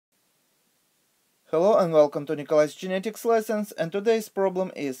Hello and welcome to Nikolay's genetics lessons, and today's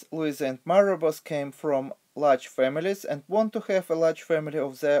problem is Louisa and Maria both came from large families and want to have a large family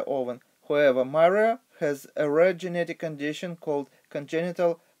of their own. However, Maria has a rare genetic condition called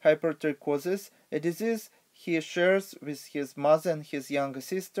congenital hypertrichosis, a disease he shares with his mother and his younger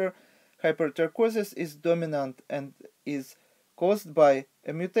sister. Hypertrichosis is dominant and is caused by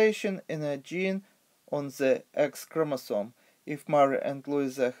a mutation in a gene on the X chromosome. If Maria and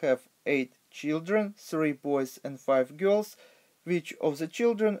Louisa have 8 children, 3 boys and 5 girls, which of the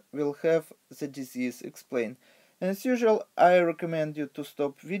children will have the disease? Explain. And as usual, I recommend you to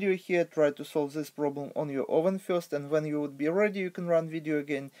stop video here, try to solve this problem on your own first, and when you would be ready you can run video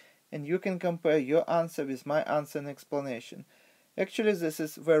again and you can compare your answer with my answer and explanation. Actually, this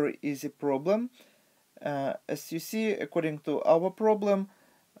is very easy problem. As you see, according to our problem,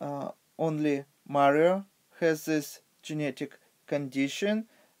 only Maria has this genetic condition,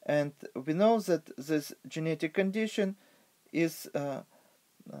 and we know that this genetic condition is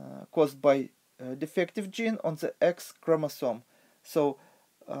caused by a defective gene on the X chromosome. So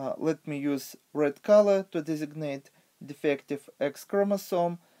let me use red color to designate defective X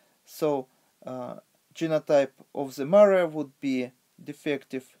chromosome. So genotype of the Maria would be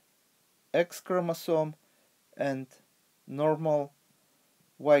defective X chromosome and normal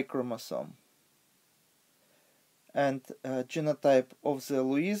Y chromosome. And genotype of the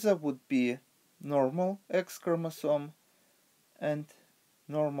Louisa would be normal X chromosome and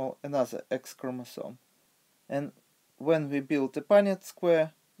normal another X chromosome. And when we build a Punnett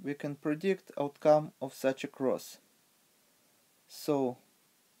square, we can predict outcome of such a cross. So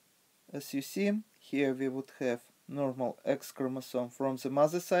as you see, here we would have normal X chromosome from the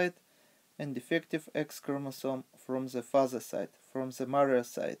mother side and defective X chromosome from the father side, from the Maria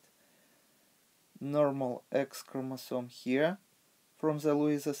side. Normal X chromosome here from the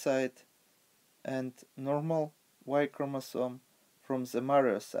Louisa side and normal Y chromosome from the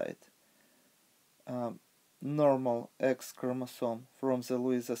Maria side. Normal X chromosome from the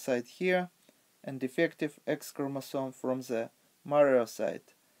Louisa side here and defective X chromosome from the Maria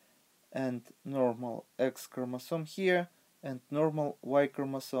side, and normal X chromosome here and normal Y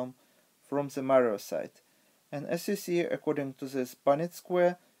chromosome from the Maria side. And as you see, according to this Punnett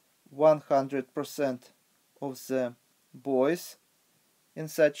square, 100% of the boys in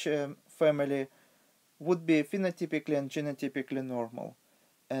such a family would be phenotypically and genotypically normal,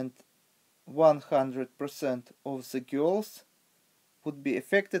 and 100% of the girls would be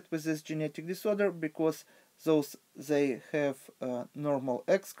affected with this genetic disorder because they have a normal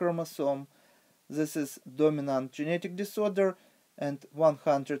X chromosome. This is dominant genetic disorder, and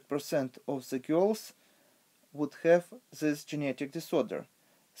 100% of the girls would have this genetic disorder.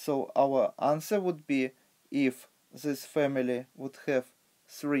 So our answer would be, if this family would have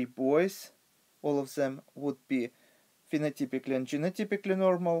 3 boys, all of them would be phenotypically and genotypically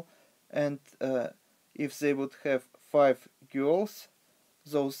normal, and if they would have 5 girls,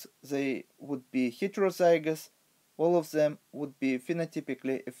 they would be heterozygous, all of them would be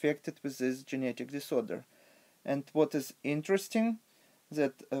phenotypically affected with this genetic disorder. And what is interesting,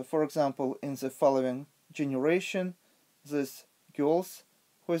 that for example in the following generation, these girls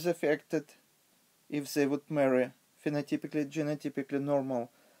who is affected, if they would marry phenotypically genotypically normal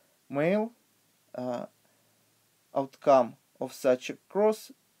male, outcome of such a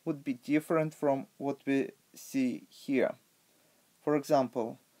cross would be different from what we see here. For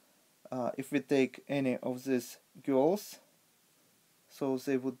example, if we take any of these girls, so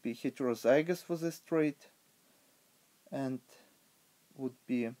they would be heterozygous for this trait and would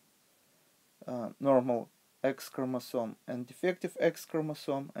be normal X chromosome and defective X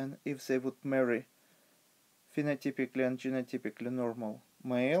chromosome, and if they would marry phenotypically and genotypically normal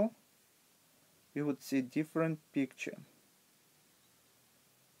male, we would see different picture.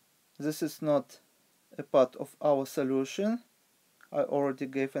 This is not a part of our solution. I already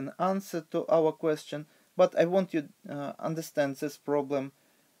gave an answer to our question, but I want you to understand this problem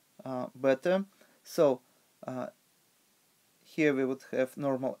better. So here we would have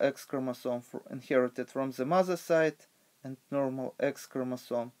normal X chromosome inherited from the mother side and normal X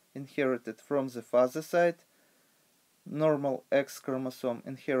chromosome inherited from the father side, normal X chromosome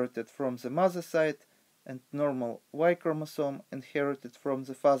inherited from the mother side, and normal Y chromosome inherited from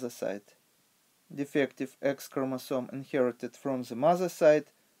the father side, defective X chromosome inherited from the mother side,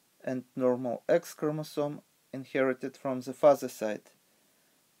 and normal X chromosome inherited from the father side,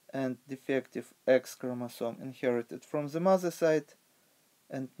 and defective X chromosome inherited from the mother side,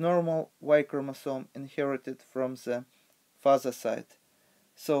 and normal Y chromosome inherited from the father side.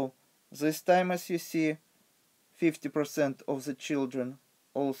 So this time, as you see, 50% of the children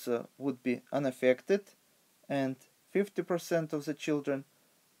also would be unaffected, and 50% of the children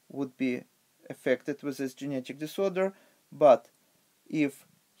would be affected with this genetic disorder. But if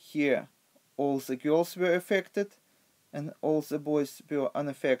here all the girls were affected and all the boys were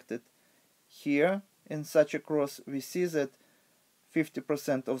unaffected, here in such a cross we see that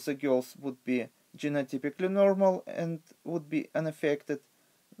 50% of the girls would be genotypically normal and would be unaffected.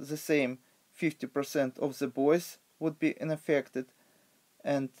 The same 50% of the boys would be unaffected,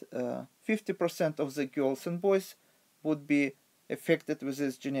 and 50% of the girls and boys would be affected with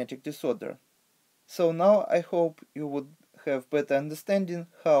this genetic disorder. So now I hope you would have better understanding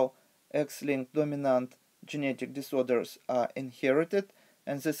how X-linked dominant genetic disorders are inherited.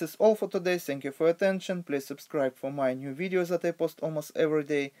 And this is all for today. Thank you for your attention. Please subscribe for my new videos that I post almost every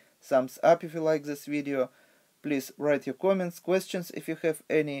day. Thumbs up if you like this video. Please write your comments, questions if you have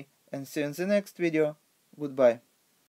any, and see you in the next video. Goodbye.